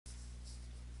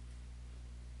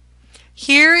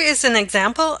Here is an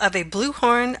example of a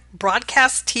BluHorn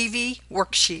broadcast TV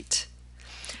worksheet.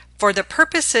 For the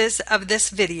purposes of this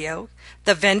video,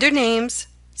 the vendor names,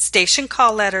 station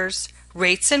call letters,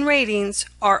 rates and ratings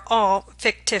are all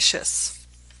fictitious.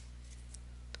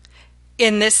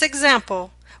 In this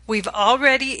example, we've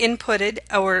already inputted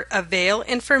our avail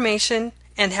information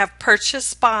and have purchased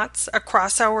spots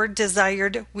across our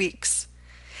desired weeks.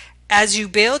 As you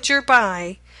build your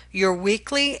buy, your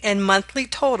weekly and monthly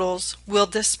totals will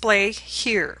display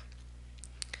here.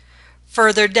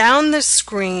 Further down the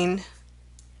screen,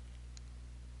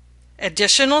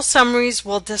 additional summaries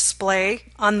will display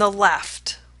on the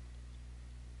left.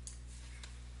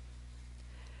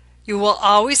 You will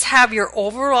always have your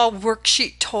overall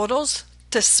worksheet totals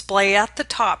display at the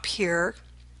top here,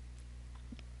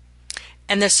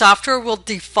 and the software will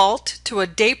default to a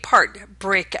day part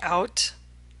breakout.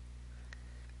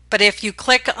 But if you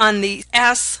click on the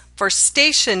S for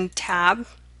Station tab,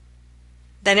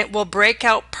 then it will break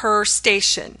out per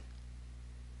station.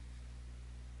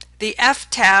 The F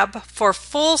tab for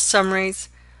full summaries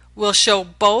will show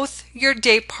both your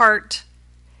day part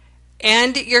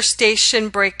and your station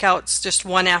breakouts just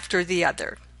one after the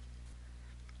other.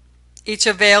 Each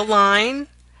avail line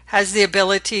has the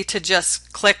ability to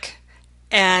just click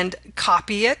and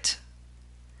copy it.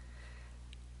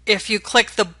 If you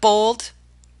click the bold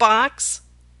box,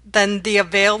 then the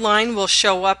avail line will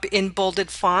show up in bolded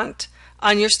font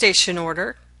on your station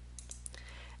order.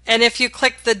 And if you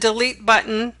click the delete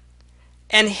button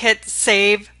and hit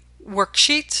save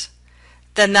worksheet,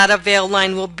 then that avail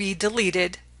line will be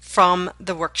deleted from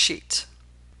the worksheet.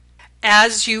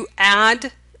 As you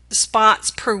add spots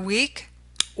per week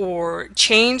or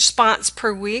change spots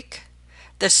per week,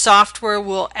 the software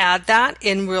will add that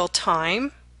in real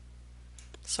time.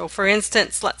 So for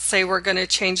instance, let's say we're going to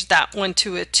change that one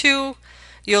to a 2.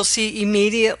 You'll see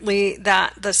immediately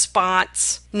that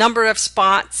the number of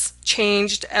spots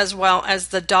changed as well as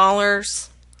the dollars.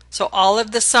 So all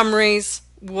of the summaries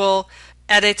will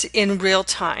edit in real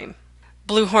time.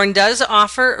 BluHorn does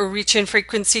offer a reach and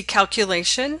frequency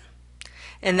calculation,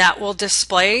 and that will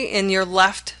display in your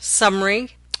left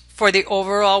summary for the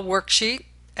overall worksheet,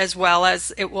 as well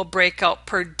as it will break out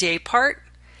per day part.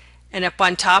 And up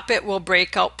on top it will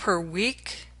break out per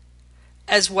week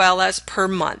as well as per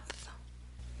month.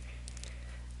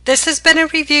 This has been a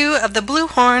review of the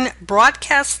BluHorn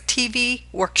Broadcast TV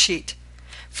worksheet.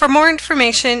 For more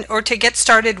information or to get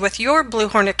started with your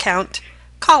BluHorn account,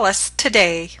 call us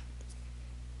today.